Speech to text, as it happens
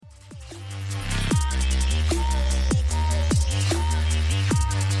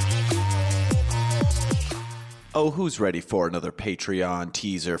Oh, who's ready for another Patreon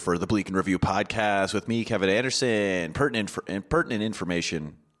teaser for the Bleak and Review podcast with me, Kevin Anderson? Pertinent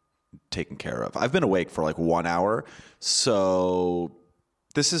information taken care of. I've been awake for like 1 hour, so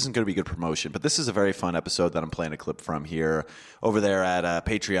this isn't going to be good promotion, but this is a very fun episode that I'm playing a clip from here. Over there at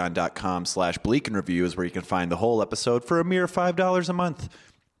patreon.com/Bleak and Review is where you can find the whole episode for a mere $5 a month.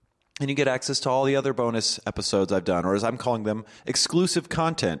 And you get access to all the other bonus episodes I've done, or as I'm calling them, exclusive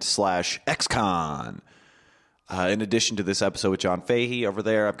content /XCon. In addition to this episode with John Fahey over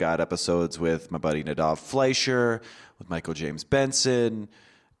there, I've got episodes with my buddy Nadav Fleischer, with Michael James Benson,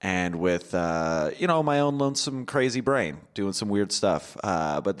 and with, my own lonesome crazy brain doing some weird stuff.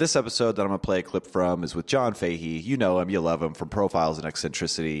 But this episode that I'm going to play a clip from is with John Fahey. You know him, you love him from Profiles in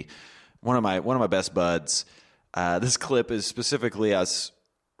Eccentricity. One of my best buds. This clip is specifically us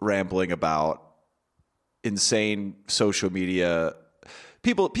rambling about insane social media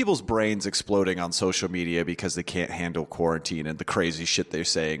people's brains exploding on social media because they can't handle quarantine and the crazy shit they're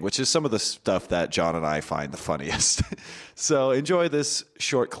saying, which is some of the stuff that John and I find the funniest. So enjoy this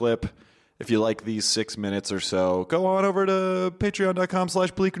short clip. If you like these 6 minutes or so, go on over to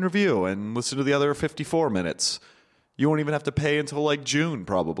patreon.com/Bleak and Review and listen to the other 54 minutes. You won't even have to pay until like June,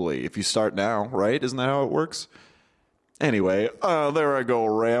 probably, if you start now, right? Isn't that how it works? Anyway, there I go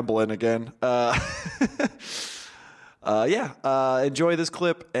rambling again. Enjoy this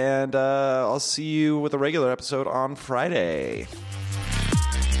clip, and I'll see you with a regular episode on Friday.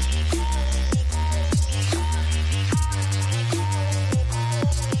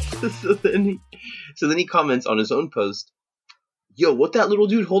 So then he comments on his own post, "Yo, what that little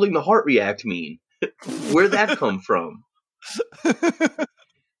dude holding the heart react mean? Where'd that come from?"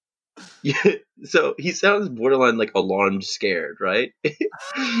 Yeah, so he sounds borderline like alarmed, scared, right?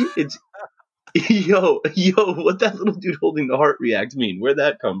 It's yo, what that little dude holding the heart react mean? Where'd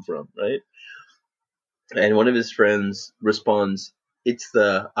that come from, right? And one of his friends responds, "It's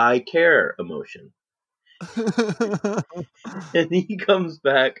the I care emotion." And he comes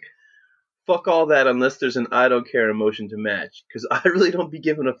back, "Fuck all that unless there's an I don't care emotion to match, because I really don't be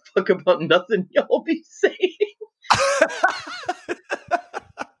giving a fuck about nothing y'all be saying."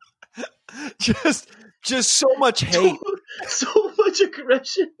 Just so much hate. So much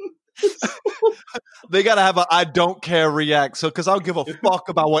aggression. They gotta have a I don't care react. So because I'll give a fuck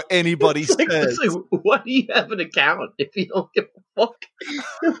about what anybody says. It's like, why do you have an account if you don't give a fuck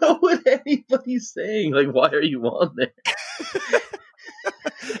about what anybody's saying? Like, why are you on there?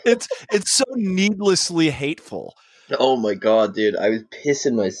 It's so needlessly hateful. Oh my god, dude! I was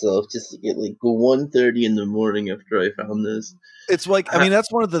pissing myself just to get like 1:30 in the morning after I found this. It's like, I mean,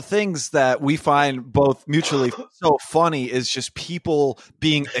 that's one of the things that we find both mutually so funny is just people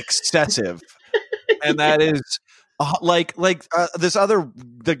being excessive. And that is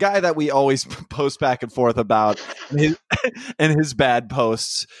the guy that we always post back and forth about and his bad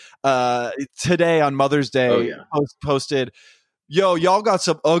posts. Today on Mother's Day, posted, "Yo, y'all got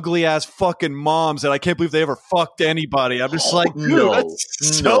some ugly ass fucking moms and I can't believe they ever fucked anybody." I'm just like, dude,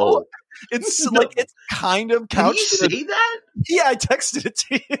 no. It's like, it's kind of couched. Did you say that? Yeah, I texted it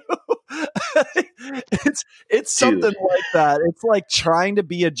to you. It's something like that. It's like trying to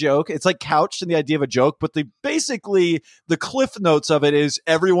be a joke. It's like couched in the idea of a joke, but basically the cliff notes of it is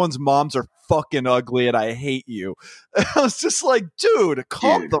everyone's moms are fucking ugly and I hate you. And I was just like, dude,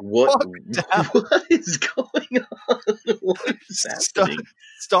 calm the fuck down. What is going on? What is happening?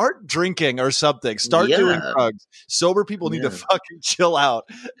 Start drinking or something. Start doing drugs. Sober people need to fucking chill out.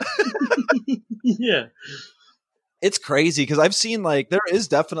 Yeah. It's crazy because I've seen like there is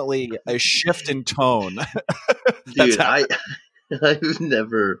definitely a shift in tone. Dude, I would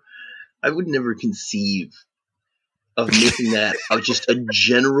never conceive of making that just a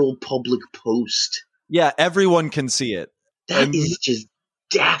general public post. Yeah, everyone can see it. That is just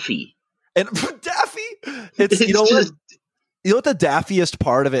daffy. And daffy, it's you know what the daffiest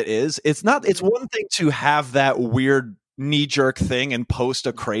part of it is? It's one thing to have that weird knee-jerk thing and post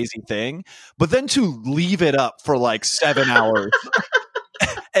a crazy thing, but then to leave it up for like 7 hours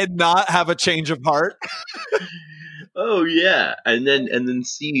and not have a change of heart. Oh yeah, and then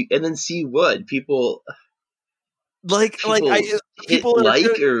see what people people are like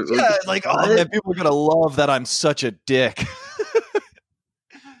gonna, or yeah, like what? Oh man, people are gonna love that I'm such a dick.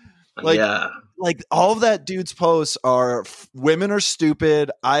 Like all of that dude's posts are women are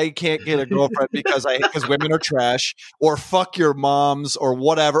stupid. I can't get a girlfriend because women are trash, or fuck your moms, or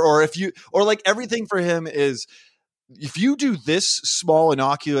whatever. Or like everything for him is, if you do this small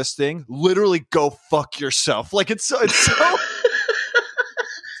innocuous thing, literally go fuck yourself. Like it's so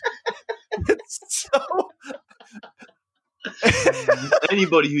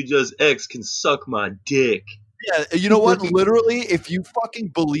anybody who does X can suck my dick. Yeah, you know what? Literally, if you fucking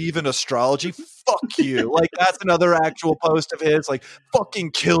believe in astrology, fuck you. Like, that's another actual post of his. Like, fucking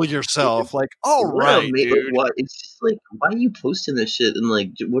kill yourself. Like, all right, dude. Like, what? It's just like, why are you posting this shit? And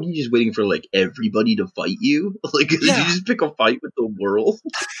like, what are you just waiting for? Like everybody to fight you? Like, did you just pick a fight with the world?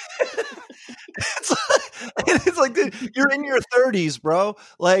 It's like, dude, you're in your 30s, bro.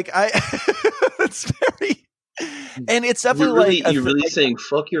 Like, it's very, and it's definitely you're really saying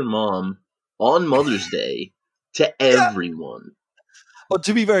fuck your mom on Mother's Day to everyone. Well,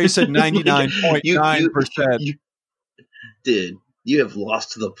 to be fair, you said 99.9%. Dude, you have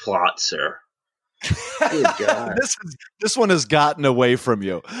lost the plot, sir. Good God. This one has gotten away from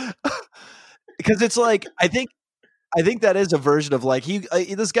you. Because it's like, I think that is a version of like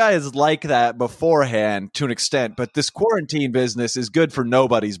this guy is like that beforehand to an extent, but this quarantine business is good for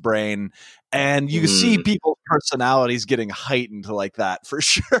nobody's brain, and you see people's personalities getting heightened like that for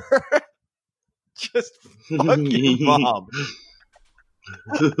sure. Just fuck your mom.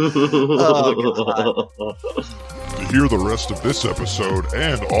 Oh, to hear the rest of this episode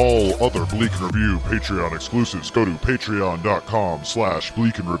and all other Bleak and Review Patreon exclusives, go to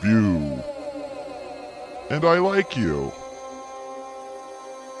patreon.com/bleakandreview. And I like you.